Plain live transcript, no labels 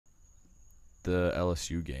the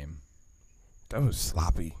LSU game. That was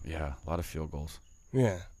sloppy. Yeah, a lot of field goals.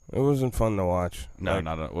 Yeah, it wasn't fun to watch. No,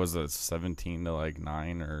 was it 17 to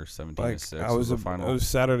 9 or 17 to 6? It was the final. It was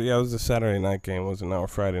Saturday. Yeah, it was the Saturday night game, wasn't it? Or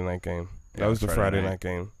Friday night game. Yeah, That was the Friday night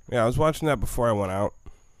game. Yeah, I was watching that before I went out,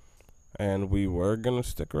 and we were gonna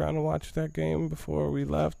stick around and watch that game before we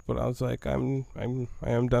left. But I was like, I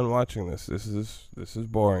am done watching this. This is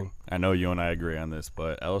boring. I know you and I agree on this,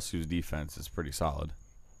 but LSU's defense is pretty solid.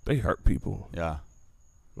 They hurt people. Yeah,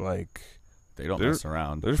 Like they don't mess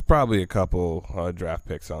around. There's probably a couple draft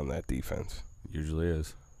picks on that defense. Usually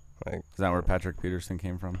is. Like, is that where Patrick Peterson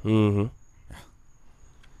came from? Mm-hmm.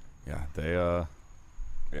 Yeah, they. Yeah.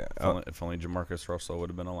 If only Jamarcus Russell would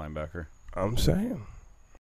have been a linebacker. I'm saying.